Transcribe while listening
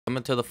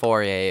Coming to the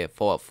foyer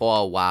for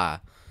a while.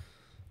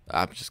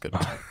 I'm just gonna.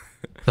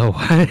 The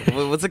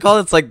what? What's it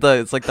called? It's like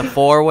the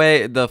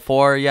four-way, the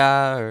four,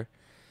 yeah, or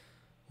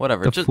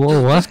whatever. The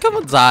Just come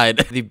inside.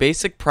 The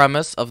basic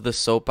premise of the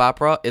soap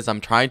opera is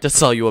I'm trying to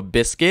sell you a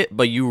biscuit,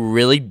 but you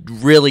really,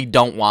 really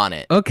don't want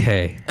it.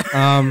 Okay.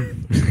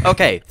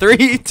 Okay,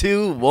 3,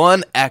 2,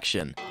 1,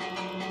 action.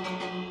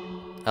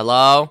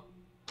 Hello?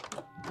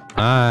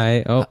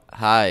 Hi. Oh.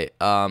 Hi.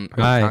 Hi.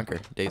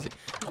 Conquer, Daisy.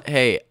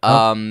 Hey,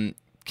 can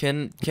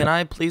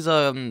I please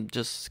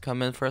just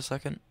come in for a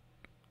second?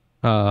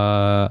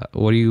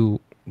 What do you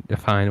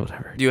define?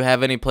 Whatever. Do you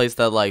have any place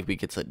that like we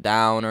could sit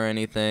down or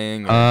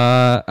anything? Or...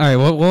 All right.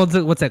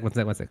 One sec.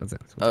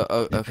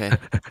 Oh, okay.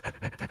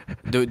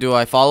 Do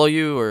I follow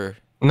you or?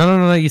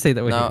 No. You say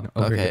that. Wait, No.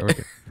 Over Okay. here.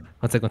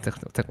 One sec.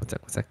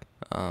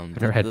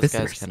 I've never had this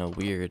visitors. guy's kind of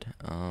weird.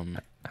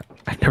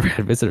 I've never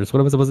had visitors. What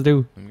am I supposed to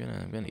do? I'm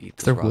gonna eat Is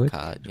this there raw wood?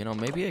 cod. You know,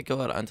 maybe I go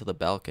out onto the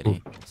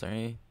balcony. Is there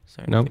anything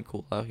Nope.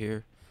 cool out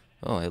here?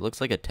 Oh, it looks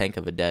like a tank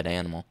of a dead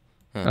animal.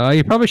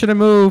 You probably shouldn't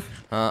move.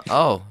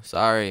 Oh,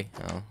 sorry.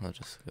 Oh, I'll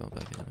just go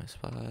back into my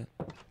spot.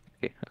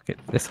 Okay.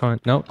 This one.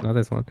 No, not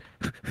this one.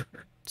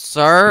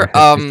 Sir,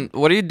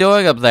 what are you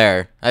doing up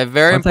there? I have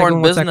very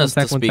important business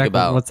to speak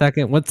about. 1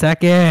 second. Would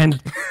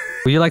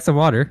you like some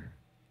water?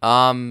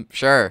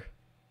 Sure.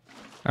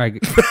 All right.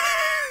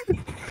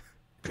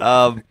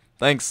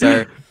 Thanks,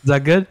 sir. Is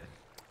that good?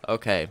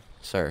 Okay,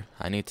 sir,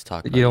 I need to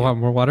talk about You don't want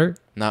more water?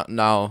 No,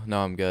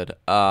 I'm good.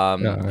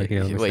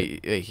 okay,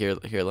 wait, here,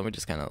 let me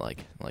just kind of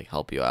like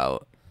help you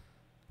out.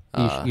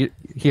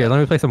 Here, let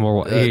me play some more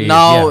water.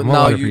 No, more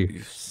water for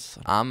you.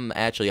 I'm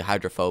actually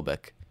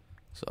hydrophobic.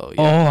 So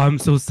Oh, yeah. I'm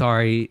so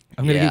sorry.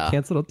 I'm gonna Yeah. get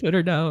canceled on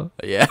Twitter now.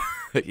 Yeah,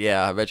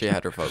 yeah, I'm actually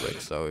hydrophobic.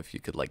 So if you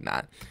could like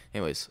not.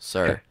 Anyways,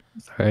 sir.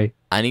 Sorry.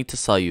 I need to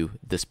sell you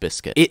this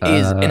biscuit. It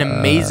is an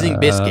amazing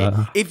biscuit.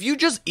 If you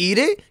just eat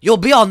it, you'll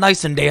be all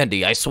nice and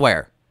dandy, I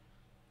swear.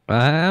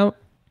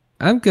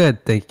 I'm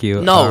good, thank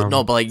you. No,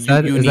 but like you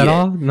is need that it.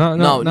 all?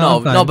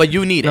 No, But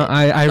you need it.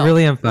 I No.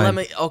 really am fine.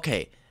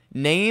 Okay.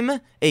 Name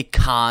a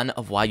con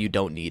of why you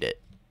don't need it.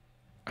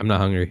 I'm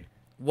not hungry.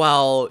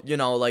 Well, you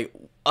know, like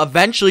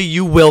eventually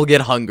you will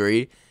get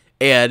hungry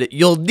and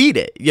you'll need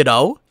it, you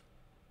know?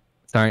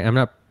 Sorry, I'm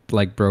not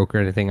like broke or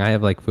anything. I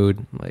have like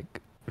food,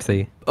 like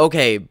see.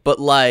 Okay, but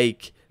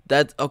like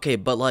that's okay,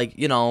 but like,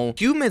 you know,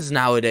 humans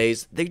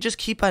nowadays, they just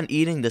keep on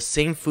eating the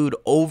same food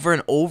over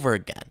and over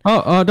again.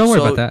 Oh, don't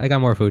worry about that. I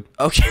got more food.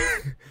 Okay.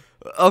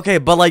 Okay,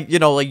 but like, you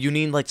know, like you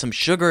need like some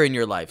sugar in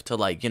your life to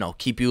like, you know,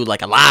 keep you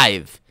like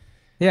alive.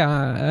 Yeah,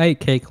 I ate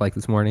cake like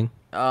this morning.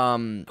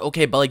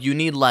 Okay, but like you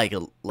need like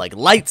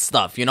light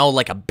stuff, you know,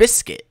 like a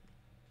biscuit.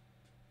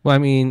 Well, I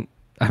mean,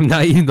 I'm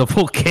not eating the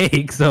full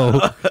cake, so.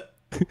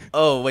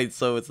 Oh, wait,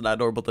 so it's not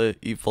normal to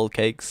eat full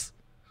cakes?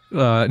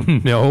 No.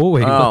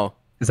 Wait. Oh.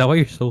 Is that why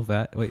you're so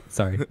fat? Wait,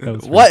 sorry. That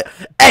was What?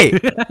 Hey,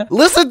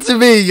 listen to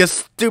me, you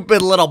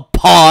stupid little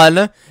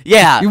pawn.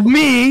 Yeah.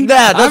 Me?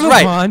 Yeah, that's I'm a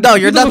right. pawn. No,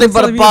 you're You're the one nothing but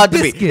a selling me pawn to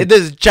me. biscuit. This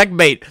is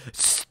checkmate,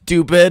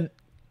 stupid.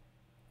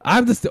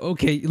 I'm just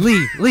okay.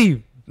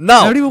 Leave.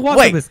 No. I don't even want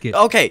wait. the biscuit.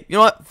 Okay, you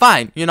know what?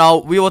 Fine. You know,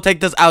 we will take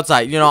this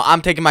outside. You know,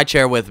 I'm taking my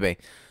chair with me.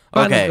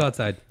 Fine, Okay. let's go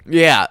outside.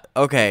 Yeah,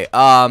 okay.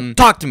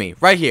 Talk to me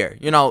right here.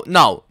 You know,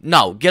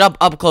 no. Get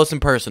up close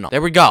and personal.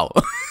 There we go.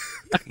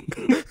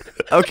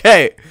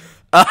 Okay.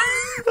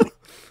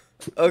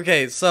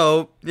 Okay,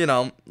 so, you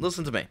know,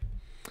 listen to me.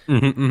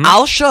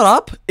 I'll shut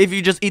up if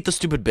you just eat the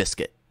stupid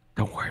biscuit.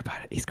 Don't worry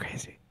about it. He's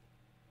crazy.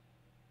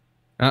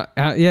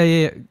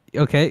 Yeah.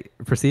 Okay,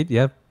 proceed.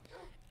 Yeah.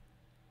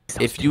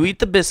 If you eat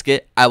the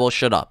biscuit, I will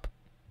shut up.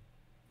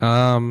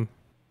 Well,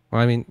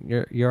 I mean,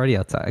 you're already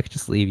outside. I could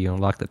just leave you and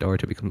lock the door.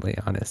 To be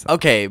completely honest.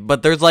 Okay,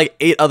 but there's like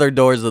 8 other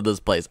doors in this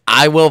place.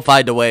 I will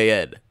find a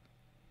way in.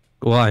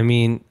 Well, I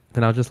mean,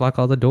 then I'll just lock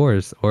all the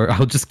doors, or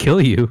I'll just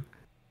kill you.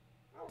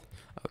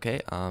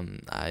 Okay,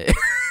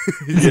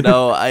 you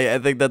know, I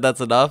think that's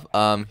enough.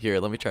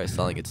 Here, let me try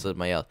selling it to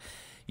somebody else.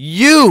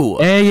 You!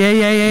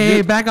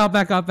 Hey, back off.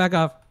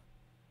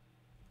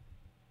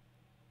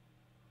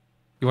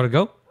 You want to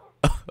go?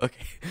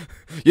 Okay.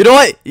 You know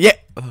what? Yeah.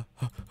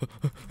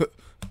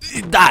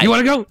 Die. You want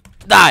to go?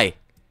 Die.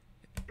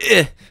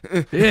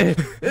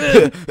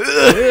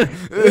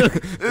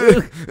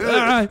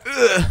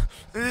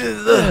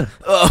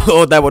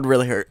 Oh, that would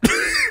really hurt.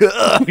 No,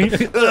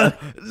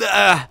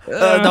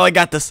 I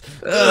got this.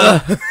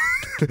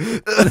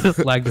 This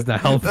lag does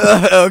not help.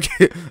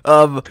 Okay.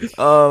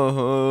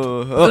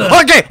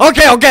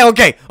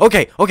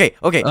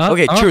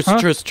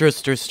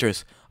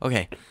 Truce.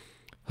 Okay.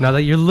 Now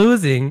that you're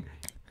losing,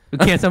 you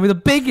can't tell me the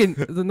bacon.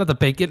 Not the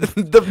bacon.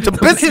 The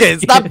biscuit.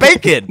 It's not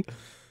bacon.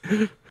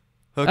 Okay.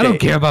 I don't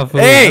care about food.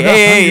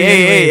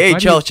 Hey,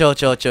 chill.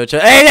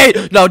 Hey,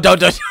 no,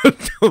 don't,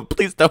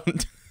 please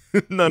don't.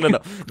 No.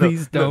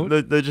 Please don't.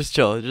 No, just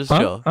chill.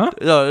 Huh?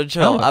 No,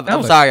 chill. No,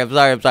 I'm sorry. You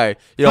know,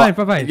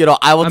 Fine. You know,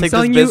 I will I'm take this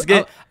selling you-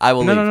 biscuit. I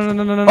will leave.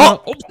 No.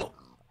 Oh!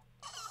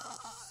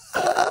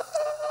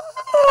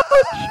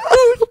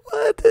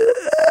 What?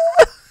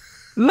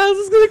 Laz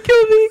is gonna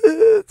kill me.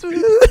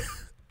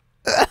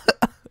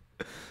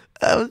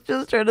 I was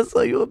just trying to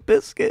sell you a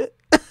biscuit.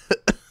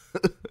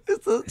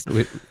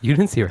 Wait, you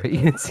didn't see, right? You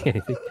didn't see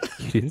anything.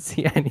 You didn't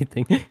see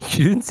anything.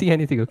 You didn't see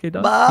anything, okay,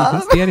 dog? Mom. You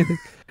didn't see anything.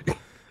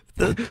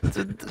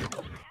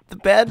 The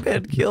bad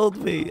man killed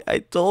me. I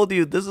told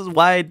you this is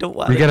why I don't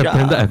want We a gotta job.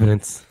 print the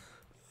evidence.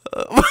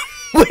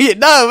 Wait,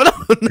 no.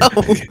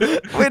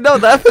 Wait, no,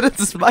 the evidence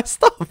is my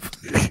stuff.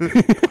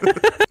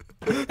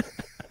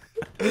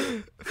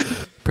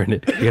 Print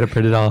it. You gotta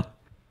print it all.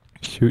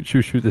 Shoot.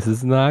 This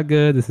is not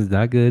good. This is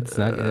not good. It's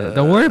not good.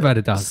 Don't worry about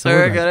it, dog.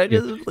 Sir, can I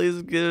just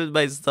please give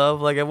my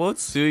stuff? Like, I won't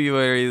sue you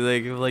or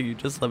anything. If, like, you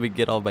just let me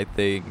get all my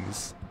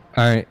things.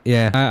 Alright,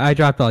 yeah. I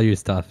dropped all your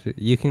stuff.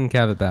 You can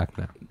have it back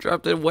now.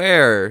 Dropped it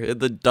where? In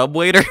the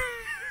dumbwaiter?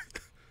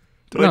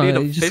 Do I need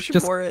a fish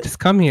for it? Just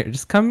come here.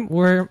 Just come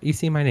where you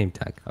see my name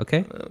tag,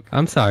 okay?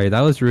 I'm sorry.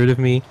 That was rude of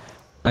me.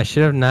 I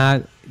should have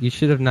not. You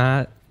should have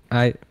not.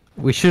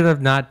 We should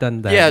have not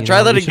done that. Yeah,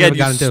 try that again,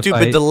 you stupid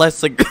stupid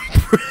dyslexic.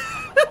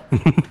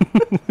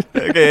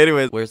 Okay,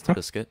 anyways. Where's the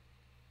biscuit?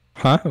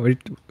 Huh? What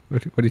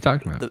are you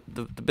talking about?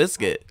 The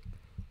biscuit.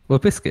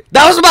 What biscuit?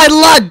 That was my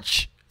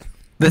lunch!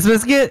 This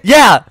biscuit?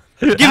 Yeah!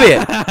 Give me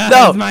it!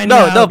 No, It's mine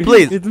no, now. no,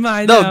 please! It's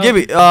mine No, now. give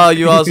me. Oh,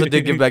 you also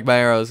did give back my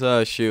arrows.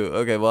 Oh, shoot.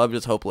 Okay, well, I'm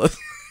just hopeless.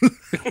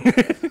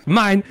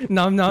 Mine.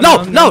 No, No,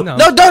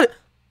 don't!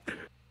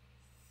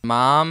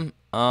 Mom,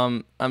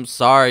 I'm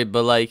sorry,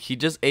 but, like, he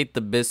just ate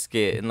the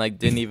biscuit and, like,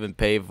 didn't even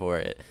pay for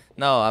it.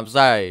 No, I'm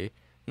sorry.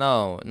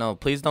 No,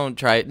 please don't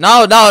try it.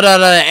 No.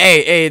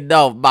 Hey,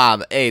 no,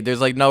 Mom. Hey, there's,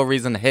 like, no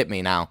reason to hit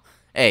me now.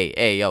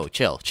 Hey, yo,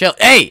 chill.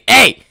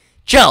 Hey,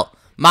 chill.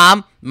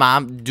 Mom,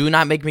 do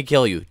not make me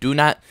kill you. Do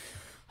not.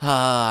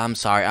 I'm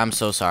sorry. I'm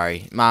so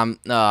sorry. Mom,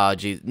 oh,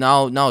 jeez.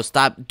 No,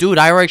 stop. Dude,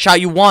 I already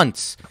shot you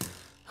once.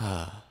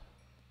 I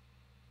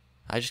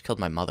just killed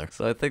my mother.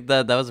 So I think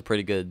that was a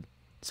pretty good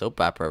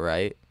soap opera,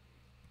 right?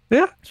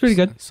 Yeah, it's pretty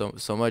good. So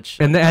much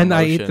And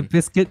I ate the emotion.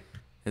 biscuit.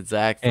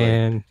 Exactly.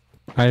 And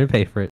I didn't pay for it.